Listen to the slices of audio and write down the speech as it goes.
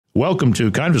Welcome to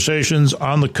Conversations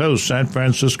on the Coast, San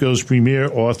Francisco's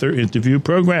premier author interview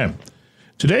program.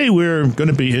 Today we're going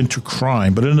to be into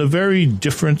crime, but in a very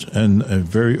different and a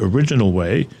very original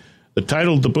way. The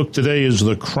title of the book today is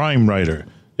The Crime Writer.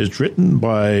 It's written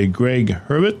by Gregg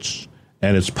Hurwitz,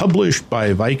 and it's published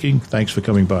by Viking. Thanks for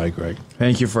coming by, Greg.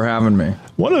 Thank you for having me.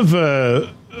 One of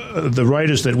the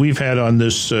writers that we've had on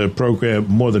this program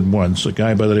more than once, a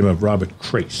guy by the name of Robert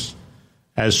Crace,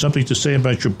 has something to say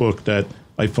about your book that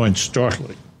I find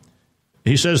startling.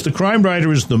 He says The Crime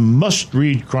Writer is the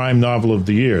must-read crime novel of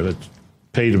the year. That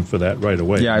paid him for that right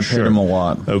away. Yeah, I paid him a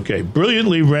lot. Okay.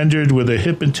 Brilliantly rendered with a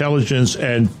hip intelligence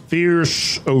and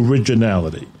fierce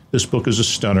originality. This book is a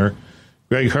stunner.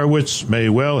 Gregg Hurwitz may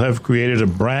well have created a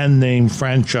brand-name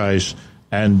franchise,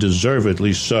 and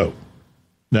deservedly so.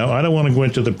 Now, I don't want to go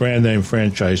into the brand-name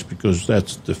franchise because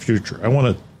that's the future. I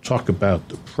want to talk about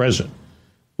the present.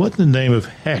 What in the name of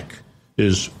heck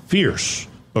is fierce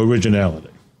originality?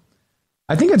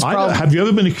 I think it's probably... Have you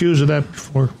ever been accused of that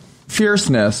before?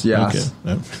 Fierceness, yes.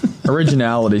 Okay.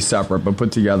 Originality separate, but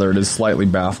put together it is slightly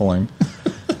baffling.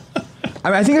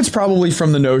 I think it's probably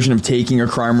from the notion of taking a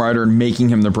crime writer and making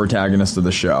him the protagonist of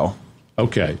the show.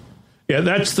 Okay. Yeah,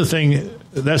 that's the thing.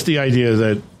 That's the idea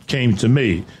that came to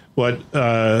me.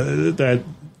 That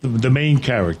the main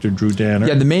character, Drew Danner.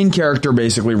 Yeah, the main character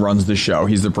basically runs the show.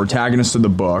 He's the protagonist of the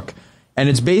book. And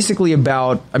it's basically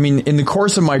about, in the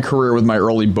course of my career with my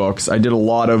early books, I did a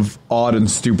lot of odd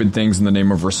and stupid things in the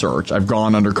name of research. I've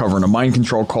gone undercover into mind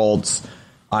control cults.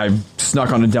 I've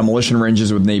snuck onto demolition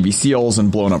ranges with Navy SEALs and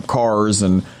blown up cars.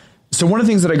 And so one of the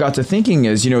things that I got to thinking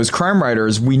is, as crime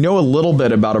writers, we know a little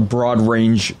bit about a broad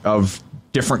range of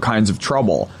different kinds of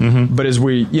trouble. Mm-hmm. But as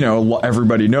we,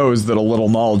 everybody knows that a little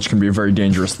knowledge can be a very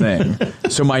dangerous thing.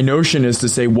 So my notion is to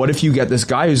say, what if you get this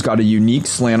guy who's got a unique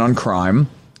slant on crime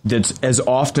that's as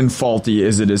often faulty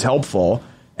as it is helpful,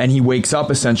 and he wakes up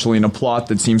essentially in a plot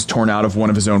that seems torn out of one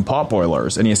of his own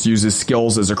potboilers, and he has to use his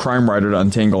skills as a crime writer to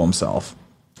untangle himself.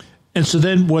 And so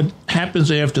then what happens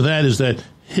after that is that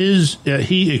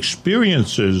he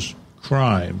experiences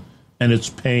crime and its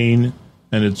pain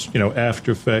and its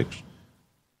after effects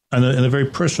in a very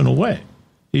personal way.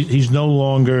 He's no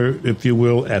longer, if you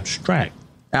will, abstract.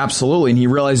 Absolutely, and he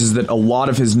realizes that a lot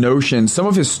of his notions, some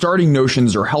of his starting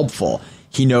notions are helpful.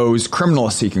 He knows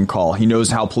criminalists he can call. He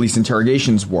knows how police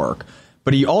interrogations work.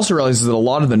 But he also realizes that a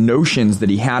lot of the notions that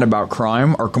he had about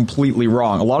crime are completely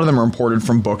wrong. A lot of them are imported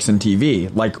from books and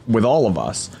TV, like with all of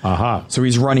us. Uh-huh. So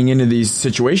he's running into these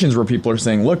situations where people are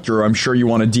saying, look, Drew, I'm sure you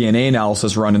want a DNA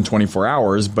analysis run in 24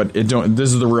 hours, but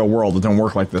this is the real world. It don't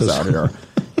work like this out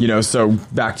here. So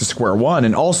back to square one.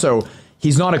 And also,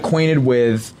 he's not acquainted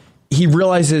with... He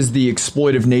realizes the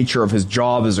exploitive nature of his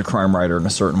job as a crime writer in a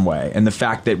certain way, and the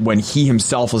fact that when he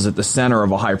himself is at the center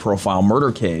of a high-profile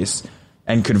murder case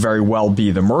and could very well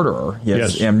be the murderer, he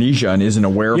has amnesia and isn't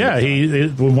aware of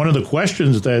it. One of the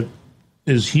questions that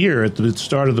is here at the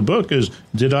start of the book is,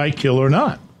 did I kill or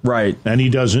not? Right. And he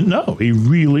doesn't know. He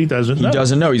really doesn't know. He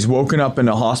doesn't know. He's woken up in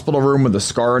a hospital room with a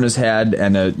scar on his head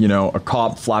and a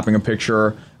cop flapping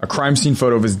a crime scene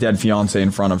photo of his dead fiancée in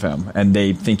front of him. And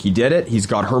they think he did it. He's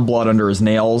got her blood under his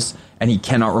nails, and he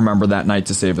cannot remember that night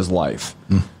to save his life.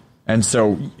 Mm. And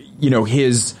so,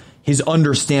 his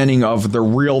understanding of the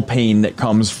real pain that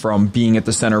comes from being at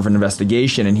the center of an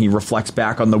investigation, and he reflects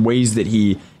back on the ways that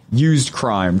he used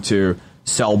crime to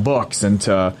sell books and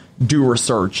to do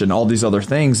research and all these other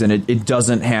things, and it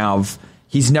doesn't have...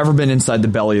 He's never been inside the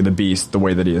belly of the beast the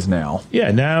way that he is now.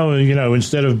 Yeah, now,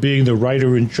 instead of being the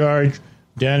writer in charge,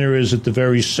 Danner is at the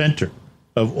very center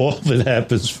of all that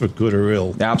happens for good or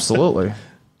ill. Absolutely.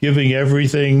 Giving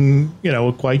everything,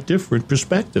 a quite different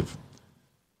perspective,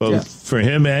 both for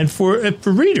him and for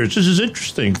readers. This is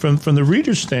interesting. From the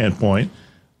reader's standpoint,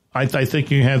 I think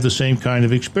you have the same kind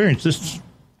of experience.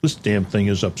 This damn thing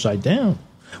is upside down.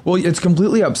 Well, it's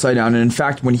completely upside down. And in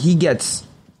fact, when he gets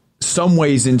some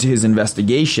ways into his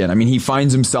investigation, he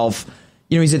finds himself,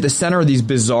 he's at the center of these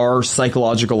bizarre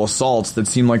psychological assaults that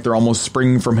seem like they're almost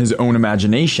springing from his own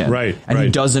imagination. Right. And he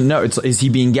doesn't know. Is he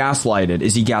being gaslighted?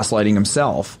 Is he gaslighting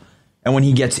himself? And when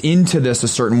he gets into this a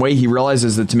certain way, he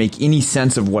realizes that to make any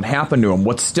sense of what happened to him,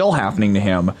 what's still happening to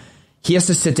him, he has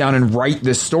to sit down and write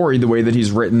this story the way that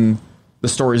he's written the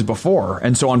stories before.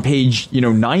 And so on page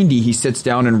 90, he sits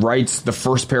down and writes the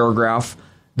first paragraph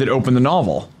that opened the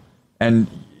novel. And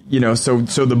so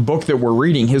the book that we're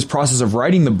reading, his process of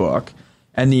writing the book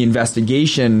and the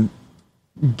investigation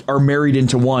are married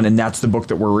into one, and that's the book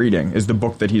that we're reading, is the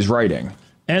book that he's writing.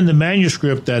 And the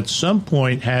manuscript at some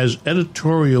point has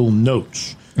editorial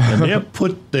notes, and they're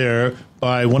put there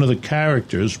by one of the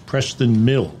characters, Preston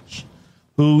Mills,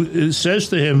 who says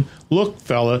to him, look,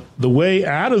 fella, the way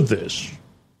out of this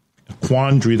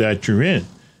quandary that you're in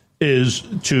is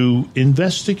to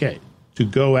investigate, to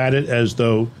go at it as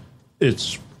though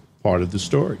it's part of the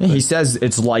story. Yeah, he says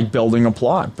it's like building a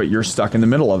plot, but you're stuck in the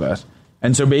middle of it.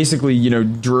 And so basically,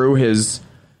 Drew has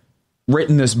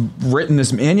written this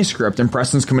manuscript, and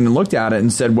Preston's come in and looked at it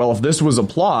and said, well, if this was a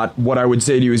plot, what I would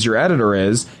say to you as your editor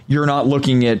is you're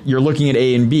looking at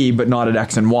A and B, but not at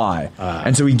X and Y.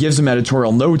 And so he gives him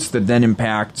editorial notes that then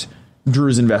impact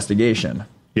Drew's investigation.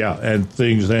 Yeah, and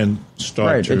things then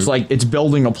start to... It's like it's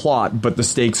building a plot, but the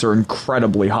stakes are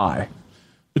incredibly high.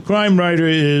 The crime writer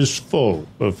is full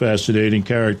of fascinating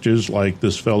characters like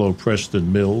this fellow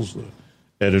Preston Mills, the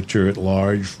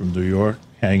editor-at-large from New York,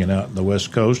 hanging out on the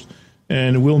West Coast.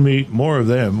 And we'll meet more of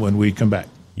them when we come back.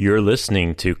 You're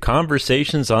listening to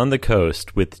Conversations on the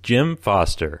Coast with Jim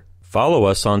Foster. Follow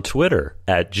us on Twitter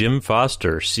at Jim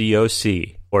Foster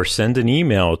COC or send an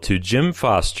email to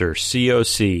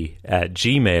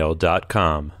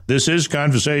jimfostercoc@gmail.com. This is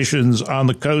Conversations on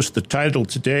the Coast. The title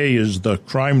today is The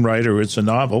Crime Writer. It's a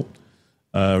novel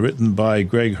written by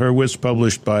Gregg Hurwitz,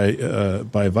 published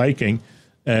by Viking.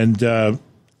 And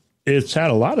it's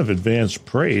had a lot of advanced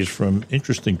praise from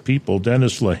interesting people.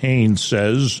 Dennis Lehane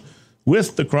says,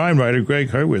 with The Crime Writer, Gregg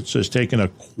Hurwitz has taken a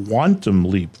quantum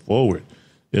leap forward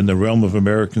in the realm of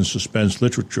American suspense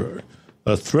literature.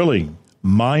 A thrilling,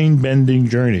 mind-bending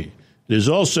journey. It is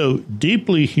also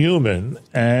deeply human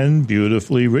and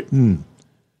beautifully written.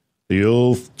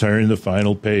 You'll turn the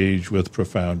final page with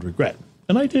profound regret.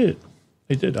 And I did.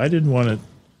 I didn't want it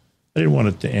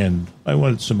to end. I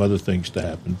wanted some other things to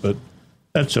happen, but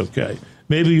that's okay.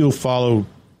 Maybe you'll follow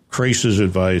Crace's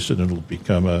advice and it'll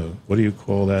become what do you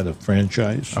call that, a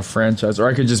franchise? A franchise. Or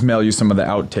I could just mail you some of the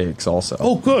outtakes also.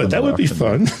 Oh, good. That would be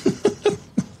fun.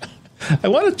 I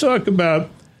want to talk about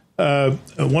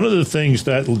one of the things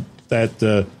that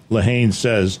Lehane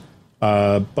says,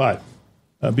 but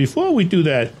before we do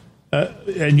that,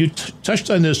 and you touched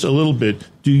on this a little bit,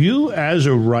 do you as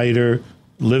a writer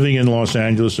living in Los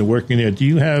Angeles and working there, do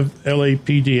you have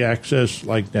LAPD access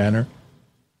like Danner?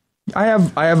 I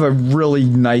have a really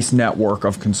nice network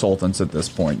of consultants at this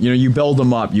point. You build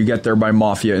them up. You get there by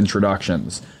mafia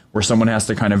introductions where someone has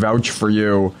to kind of vouch for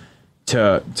you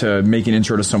to make an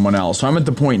intro to someone else. So I'm at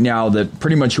the point now that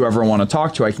pretty much whoever I want to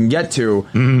talk to, I can get to,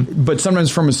 but sometimes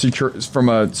from a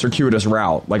circuitous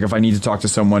route. Like if I need to talk to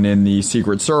someone in the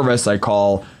Secret Service, I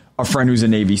call a friend who's a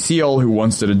Navy SEAL who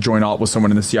once did a joint op with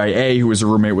someone in the CIA who was a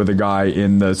roommate with a guy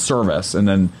in the service. And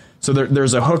then so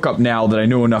there's a hookup now that I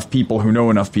know enough people who know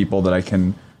enough people that I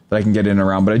can get in and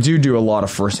around. But I do a lot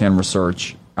of firsthand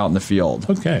research out in the field.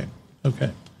 Okay.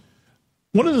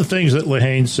 One of the things that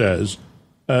Lehane says,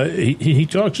 he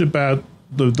talks about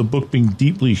the book being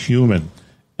deeply human.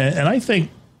 And I think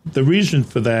the reason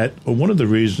for that, or one of the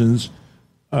reasons,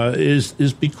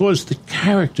 is because the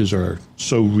characters are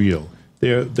so real.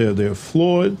 They're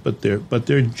flawed, but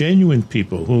they're genuine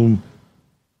people whom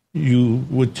you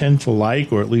would tend to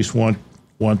like, or at least want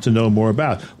to know more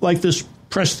about. Like this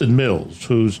Preston Mills,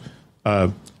 who's,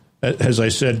 as I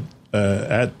said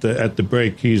at the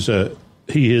break, he is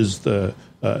the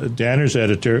Danner's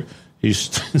editor. He's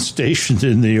stationed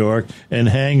in New York and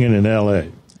hanging in L.A.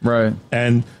 Right.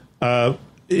 And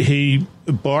he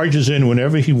barges in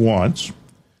whenever he wants.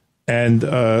 And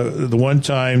the one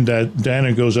time that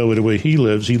Danner goes over to where he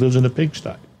lives in a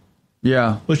pigsty.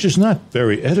 Yeah. Which is not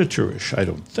very editorish, I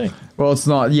don't think. Well, it's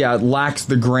not. Yeah, it lacks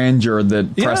the grandeur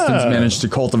that Preston's managed to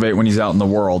cultivate when he's out in the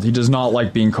world. He does not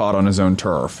like being caught on his own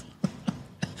turf.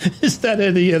 Is that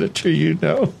any editor you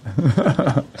know?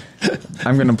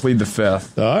 I'm going to plead the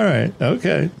fifth. All right.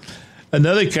 Okay.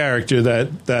 Another character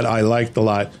that I liked a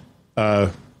lot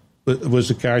was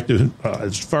a character,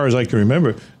 as far as I can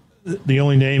remember, the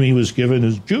only name he was given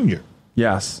is Junior.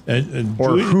 Yes.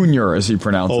 Or Junior, as he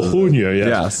pronounces it. Junior,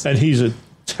 yes. And he's a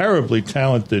terribly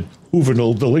talented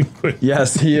juvenile delinquent.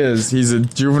 Yes, he is. He's a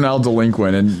juvenile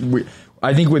delinquent. And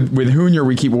I think with Junior,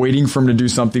 we keep waiting for him to do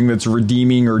something that's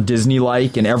redeeming or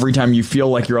Disney-like, and every time you feel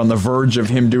like you're on the verge of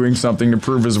him doing something to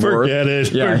prove his worth. Forget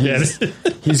it.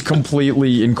 He's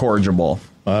completely incorrigible.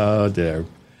 Oh, dear.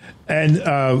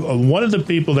 And one of the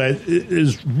people that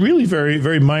is really very,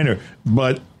 very minor,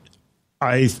 but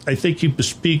I think he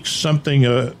bespeaks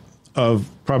something of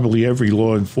probably every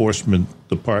law enforcement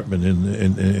department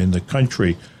in the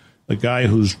country, a guy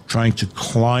who's trying to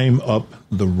climb up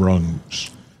the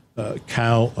rungs.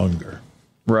 Cal Unger.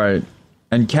 Right.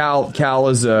 And Cal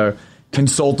is a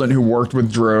consultant who worked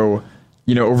with Drew,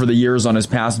 over the years on his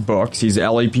past books. He's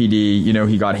LAPD,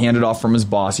 he got handed off from his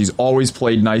boss. He's always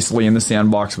played nicely in the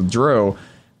sandbox with Drew.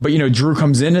 But, Drew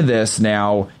comes into this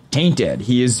now tainted.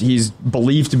 He's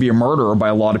believed to be a murderer by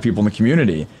a lot of people in the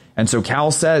community. And so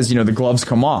Cal says, the gloves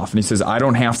come off, and he says, I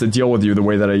don't have to deal with you the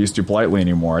way that I used to politely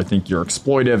anymore. I think you're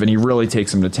exploitive, and he really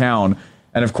takes him to town.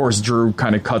 And of course, Drew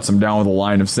kind of cuts him down with a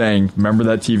line of saying, remember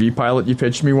that TV pilot you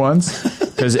pitched me once?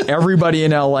 Because everybody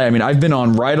in LA, I've been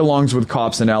on ride-alongs with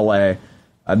cops in LA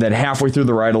that halfway through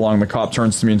the ride-along, the cop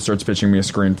turns to me and starts pitching me a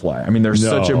screenplay. There's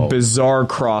such a bizarre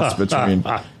cross between...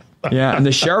 Yeah, and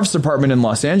the sheriff's department in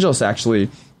Los Angeles actually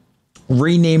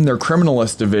renamed their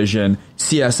criminalist division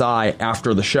CSI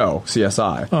after the show,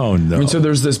 CSI. Oh, no. So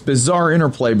there's this bizarre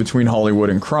interplay between Hollywood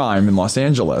and crime in Los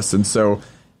Angeles. And so,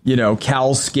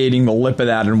 Cal's skating the lip of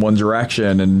that in one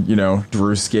direction and,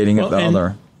 Drew's skating it the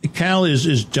other. Cal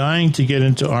is dying to get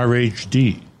into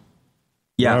RHD.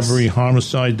 Yes. Robbery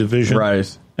Homicide Division.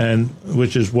 Right. And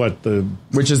which is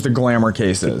the glamour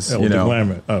cases, the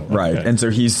glamour. Oh, okay. Right. And so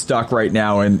he's stuck right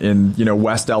now in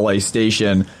West LA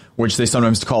Station, which they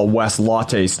sometimes call West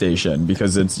Latte Station,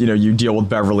 because it's, you deal with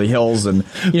Beverly Hills and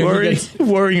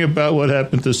worrying about what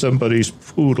happened to somebody's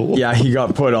poodle. Yeah, he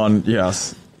got put on.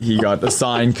 Yes, he got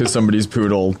assigned because somebody's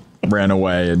poodle ran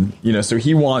away, and so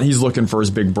he's looking for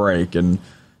his big break, and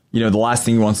the last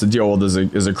thing he wants to deal with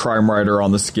is a crime writer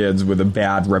on the skids with a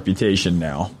bad reputation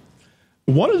now.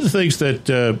 One of the things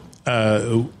that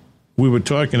we were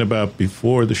talking about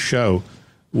before the show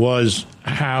was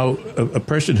how a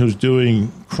person who's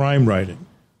doing crime writing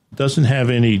doesn't have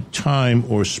any time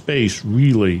or space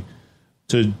really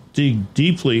to dig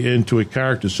deeply into a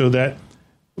character, so that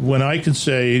when I can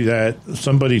say that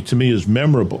somebody to me is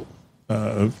memorable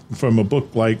from a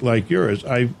book like yours,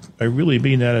 I really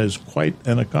mean that as quite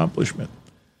an accomplishment.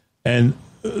 And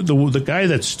the guy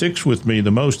that sticks with me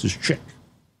the most is Chick.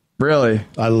 Really?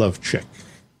 I love Chick.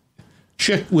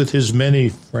 Chick with his many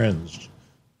friends.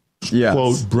 Yes.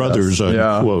 Quote, brothers,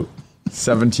 unquote.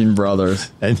 17 brothers.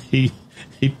 And he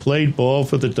played ball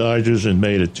for the Dodgers and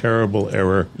made a terrible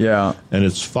error. Yeah. And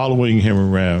it's following him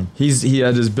around. He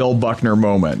had his Bill Buckner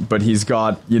moment, but he's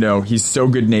got, he's so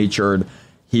good-natured.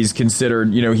 He's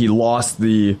considered, he lost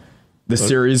the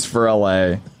series for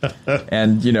LA.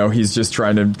 And, he's just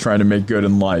trying to make good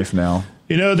in life now.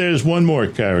 There's one more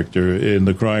character in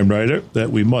The Crime Writer that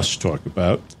we must talk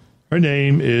about. Her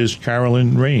name is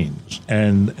Carolyn Rains,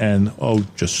 and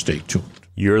just stay tuned.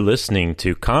 You're listening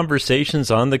to Conversations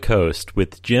on the Coast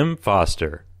with Jim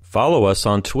Foster. Follow us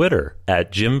on Twitter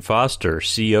at Jim Foster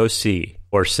COC,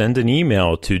 or send an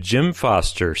email to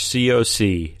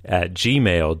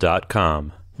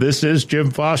jimfostercoc@gmail.com. This is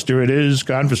Jim Foster. It is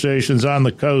Conversations on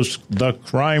the Coast, The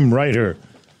Crime Writer.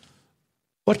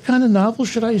 What kind of novel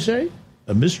should I say?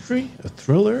 A mystery? A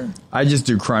thriller? I just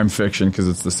do crime fiction because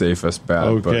it's the safest bet.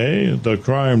 Okay, The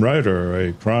Crime Writer,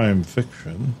 a crime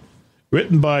fiction.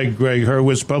 Written by Gregg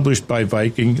Hurwitz, published by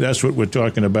Viking. That's what we're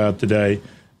talking about today.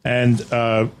 And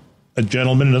another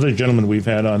gentleman we've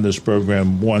had on this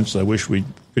program once. I wish we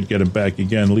could get him back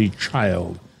again, Lee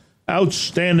Child.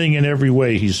 Outstanding in every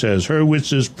way, he says.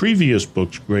 Hurwitz's previous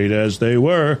books, great as they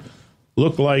were,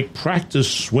 look like practice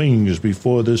swings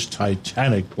before this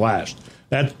titanic blast.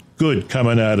 That's good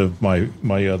coming out of my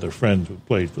other friend who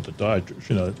played for the Dodgers.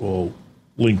 It all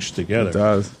links together. It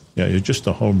does. Yeah, you're just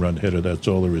a home run hitter. That's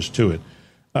all there is to it.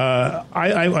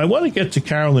 I want to get to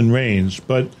Carolyn Rains,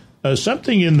 but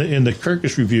something in the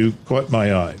Kirkus Review caught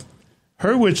my eye.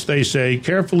 Hurwitz, they say,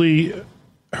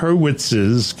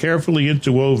 Hurwitz's carefully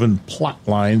interwoven plot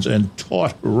lines and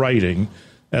taut writing,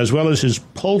 as well as his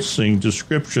pulsing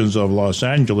descriptions of Los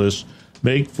Angeles,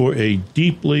 make for a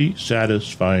deeply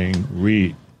satisfying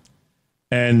read.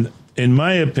 And in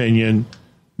my opinion,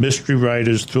 mystery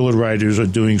writers, thriller writers are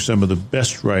doing some of the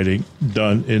best writing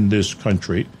done in this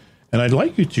country. And I'd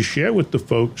like you to share with the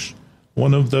folks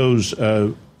one of those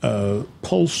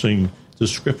pulsing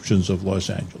descriptions of Los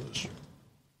Angeles.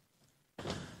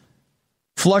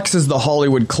 Flux is the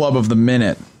Hollywood club of the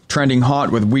minute, trending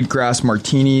hot with wheatgrass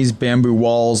martinis, bamboo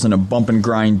walls, and a bump and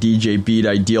grind DJ beat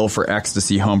ideal for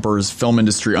ecstasy humpers, film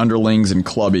industry underlings, and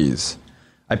clubbies.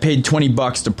 I paid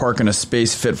 $20 to park in a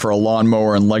space fit for a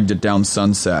lawnmower and legged it down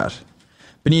Sunset.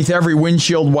 Beneath every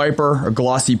windshield wiper, a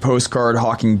glossy postcard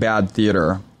hawking bad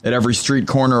theater. At every street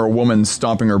corner, a woman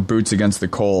stomping her boots against the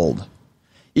cold.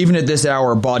 Even at this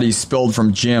hour, bodies spilled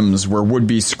from gyms where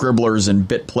would-be scribblers and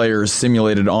bit players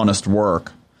simulated honest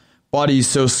work. Bodies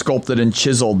so sculpted and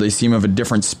chiseled they seem of a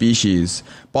different species.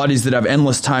 Bodies that have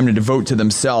endless time to devote to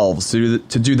themselves, to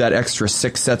do that extra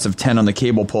 6 sets of 10 on the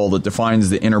cable pole that defines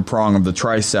the inner prong of the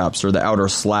triceps or the outer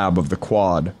slab of the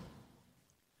quad.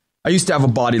 I used to have a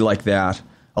body like that,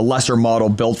 a lesser model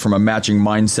built from a matching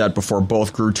mindset before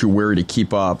both grew too weary to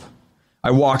keep up.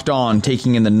 I walked on,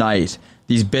 taking in the night,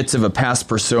 these bits of a past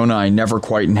persona I never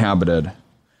quite inhabited.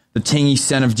 The tangy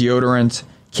scent of deodorant,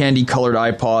 candy-colored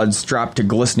iPods strapped to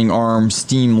glistening arms,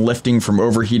 steam lifting from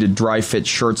overheated dry-fit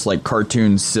shirts like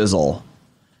cartoons sizzle.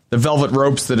 The velvet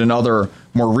ropes that in other,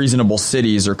 more reasonable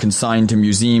cities are consigned to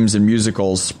museums and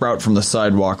musicals sprout from the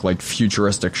sidewalk like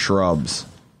futuristic shrubs.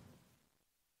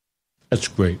 That's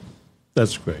great.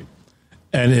 That's great.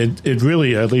 And it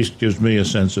really at least gives me a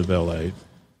sense of L.A.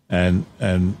 and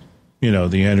you know,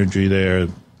 the energy there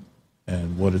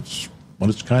and what it's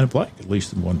kind of like, at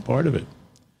least in one part of it.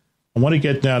 I want to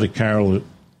get now to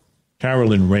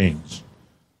Carolyn Rains,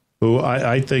 who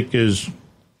I think is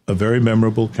a very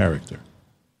memorable character.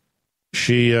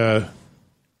 She, and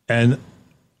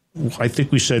I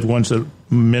think we said once that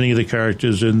many of the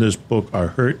characters in this book are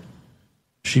hurt.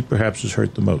 She perhaps is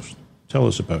hurt the most. Tell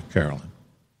us about Carolyn.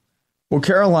 Well,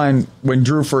 Caroline, when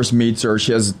Drew first meets her,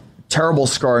 she has terrible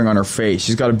scarring on her face.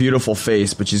 She's got a beautiful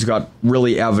face, but she's got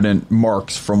really evident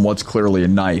marks from what's clearly a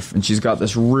knife. And she's got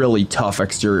this really tough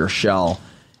exterior shell.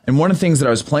 And one of the things that I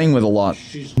was playing with a lot...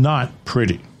 She's not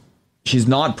pretty. She's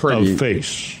not pretty. Of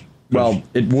face. Well,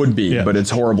 it would be, yeah, but it's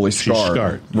horribly scarred. She's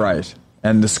scarred. Right.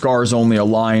 And the scars only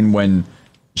align when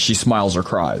she smiles or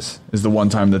cries, is the one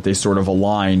time that they sort of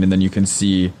align, and then you can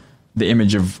see the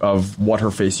image of what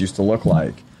her face used to look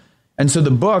like. And so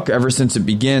the book, ever since it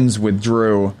begins with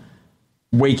Drew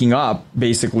waking up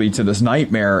basically to this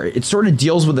nightmare, it sort of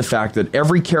deals with the fact that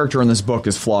every character in this book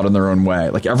is flawed in their own way.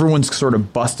 Like everyone's sort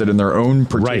of busted in their own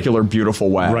particular beautiful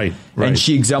way. Right. And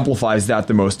she exemplifies that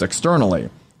the most externally.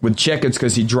 With Chick, it's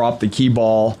because he dropped the key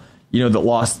ball, you know, that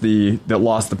lost the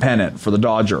pennant for the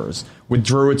Dodgers. With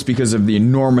Drew, it's because of the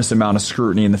enormous amount of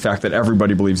scrutiny and the fact that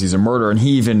everybody believes he's a murderer, and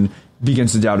he even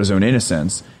begins to doubt his own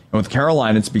innocence. And with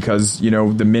Caroline, it's because, you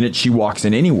know, the minute she walks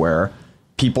in anywhere,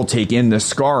 people take in this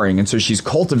scarring, and so she's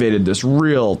cultivated this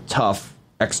real tough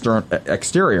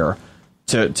exterior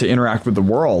to interact with the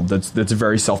world that's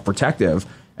very self-protective.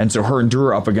 And so her and Drew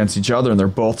are up against each other, and they're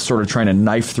both sort of trying to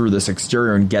knife through this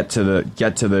exterior and get to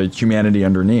the humanity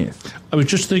underneath. I was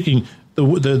just thinking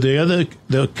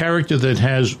the character that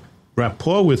has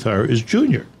rapport with her is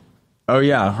Junior. Oh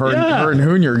yeah, her and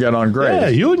Junior get on great.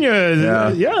 Yeah,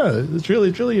 Junior. Yeah, it's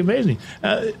really amazing.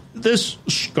 This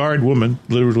scarred woman,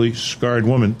 literally scarred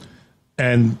woman,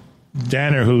 and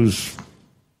Danner, who's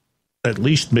at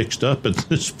least mixed up at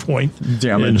this point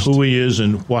in who he is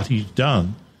and what he's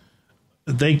done.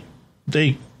 They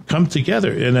come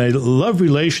together in a love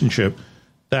relationship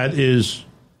that is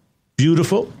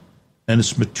beautiful, and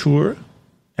it's mature,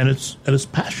 and it's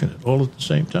passionate all at the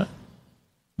same time.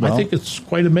 Well, I think it's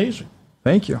quite amazing.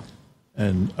 Thank you.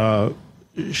 And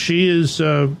she is,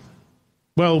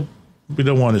 well, we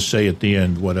don't want to say at the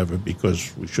end whatever,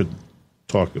 because we shouldn't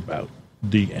talk about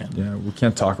the end. Yeah, we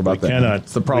can't talk about that.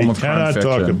 It's the problem with crime fiction.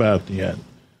 We cannot talk about the end.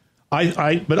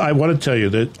 But I want to tell you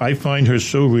that I find her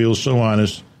so real, so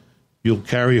honest. You'll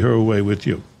carry her away with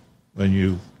you when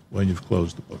you've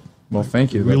closed the book. Well,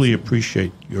 thank you. I really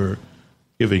appreciate your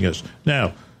giving us.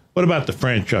 Now, what about the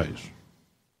franchise?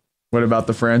 What about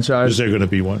the franchise? Is there going to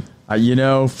be one?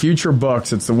 Future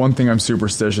books, it's the one thing I'm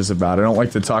superstitious about. I don't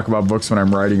like to talk about books when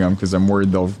I'm writing them because I'm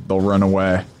worried they'll run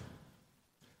away.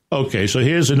 Okay, so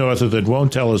here's an author that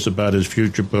won't tell us about his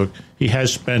future book. He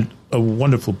has spent a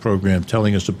wonderful program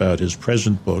telling us about his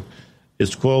present book.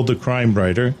 It's called The Crime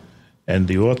Writer, and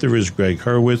the author is Gregg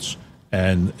Hurwitz,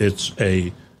 and it's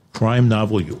a crime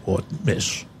novel you oughtn't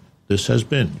miss. This has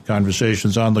been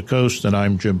Conversations on the Coast, and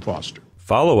I'm Jim Foster.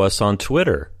 Follow us on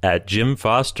Twitter at Jim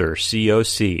Foster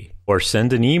COC, or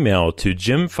send an email to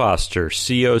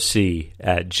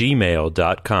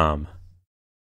jimfostercoc@gmail.com.